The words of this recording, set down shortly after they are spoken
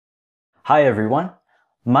Hi everyone,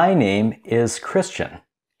 my name is Christian.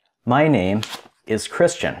 My name is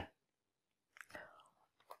Christian.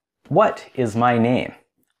 What is my name?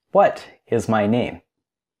 What is my name?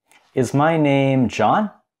 Is my name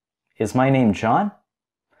John? Is my name John?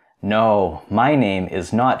 No, my name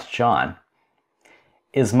is not John.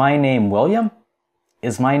 Is my name William?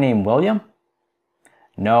 Is my name William?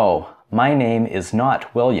 No, my name is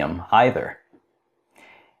not William either.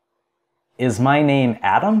 Is my name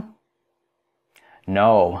Adam?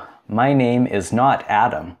 No, my name is not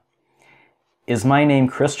Adam. Is my name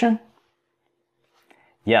Christian?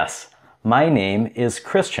 Yes, my name is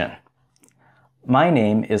Christian. My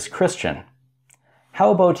name is Christian.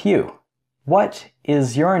 How about you? What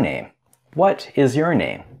is your name? What is your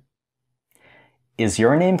name? Is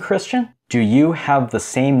your name Christian? Do you have the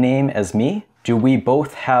same name as me? Do we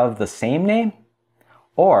both have the same name?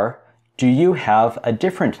 Or do you have a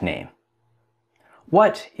different name?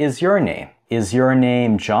 What is your name? Is your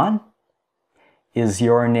name John? Is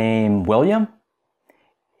your name William?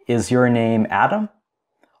 Is your name Adam?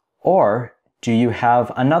 Or do you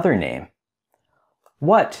have another name?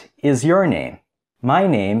 What is your name? My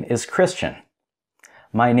name is Christian.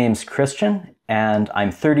 My name's Christian and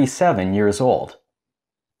I'm 37 years old.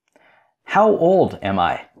 How old am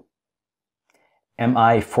I? Am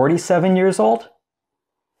I 47 years old?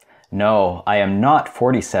 No, I am not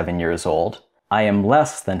 47 years old. I am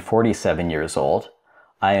less than 47 years old.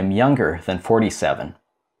 I am younger than 47.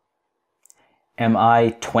 Am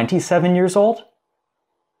I 27 years old?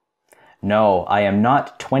 No, I am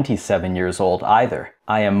not 27 years old either.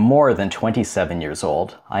 I am more than 27 years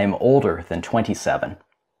old. I am older than 27.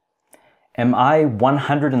 Am I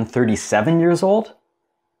 137 years old?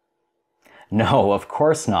 No, of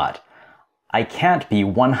course not. I can't be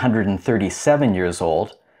 137 years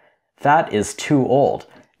old. That is too old.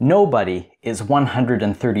 Nobody is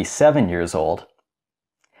 137 years old.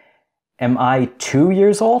 Am I 2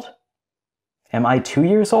 years old? Am I 2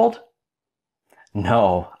 years old?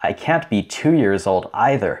 No, I can't be 2 years old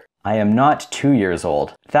either. I am not 2 years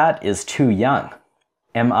old. That is too young.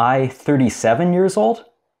 Am I 37 years old?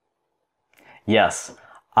 Yes,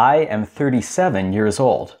 I am 37 years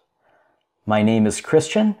old. My name is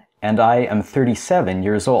Christian and I am 37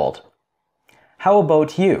 years old. How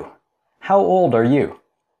about you? How old are you?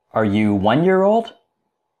 Are you 1 year old?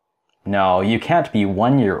 No, you can't be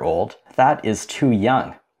 1 year old. That is too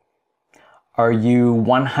young. Are you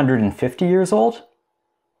 150 years old?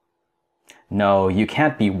 No, you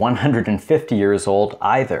can't be 150 years old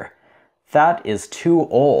either. That is too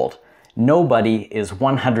old. Nobody is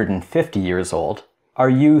 150 years old. Are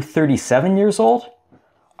you 37 years old?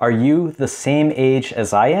 Are you the same age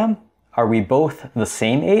as I am? Are we both the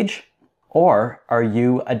same age? Or are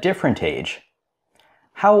you a different age?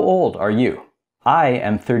 How old are you? I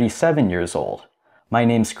am 37 years old. My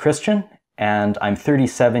name's Christian and I'm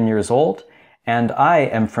 37 years old and I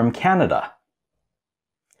am from Canada.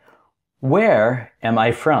 Where am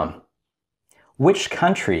I from? Which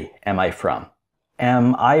country am I from?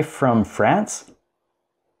 Am I from France?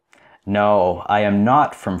 No, I am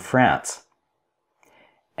not from France.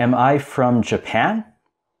 Am I from Japan?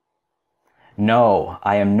 No,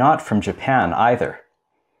 I am not from Japan either.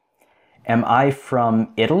 Am I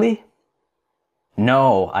from Italy?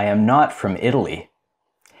 No, I am not from Italy.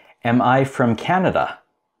 Am I from Canada?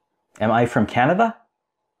 Am I from Canada?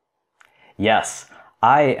 Yes,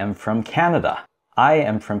 I am from Canada. I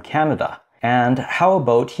am from Canada. And how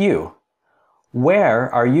about you?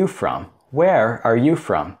 Where are you from? Where are you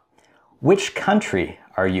from? Which country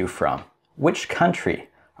are you from? Which country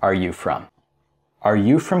are you from? Are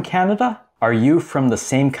you from Canada? Are you from the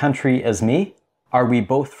same country as me? Are we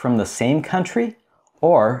both from the same country?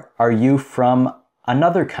 Or are you from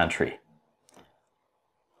another country?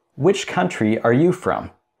 Which country are you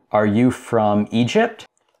from? Are you from Egypt?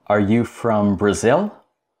 Are you from Brazil?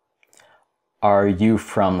 Are you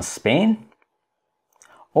from Spain?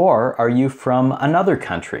 Or are you from another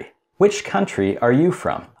country? Which country are you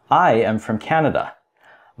from? I am from Canada.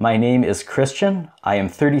 My name is Christian, I am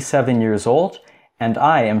 37 years old, and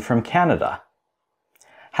I am from Canada.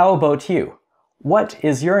 How about you? What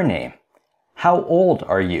is your name? How old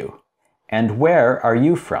are you? And where are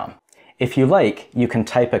you from? If you like, you can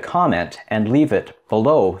type a comment and leave it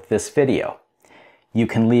below this video. You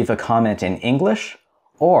can leave a comment in English,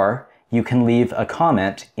 or you can leave a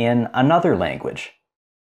comment in another language.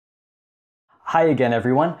 Hi again,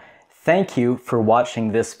 everyone. Thank you for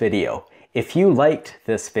watching this video. If you liked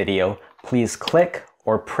this video, please click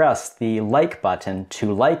or press the like button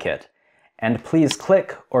to like it, and please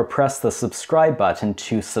click or press the subscribe button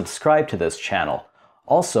to subscribe to this channel.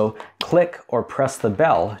 Also, click or press the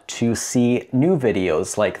bell to see new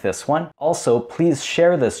videos like this one. Also, please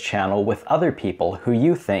share this channel with other people who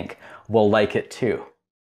you think will like it too.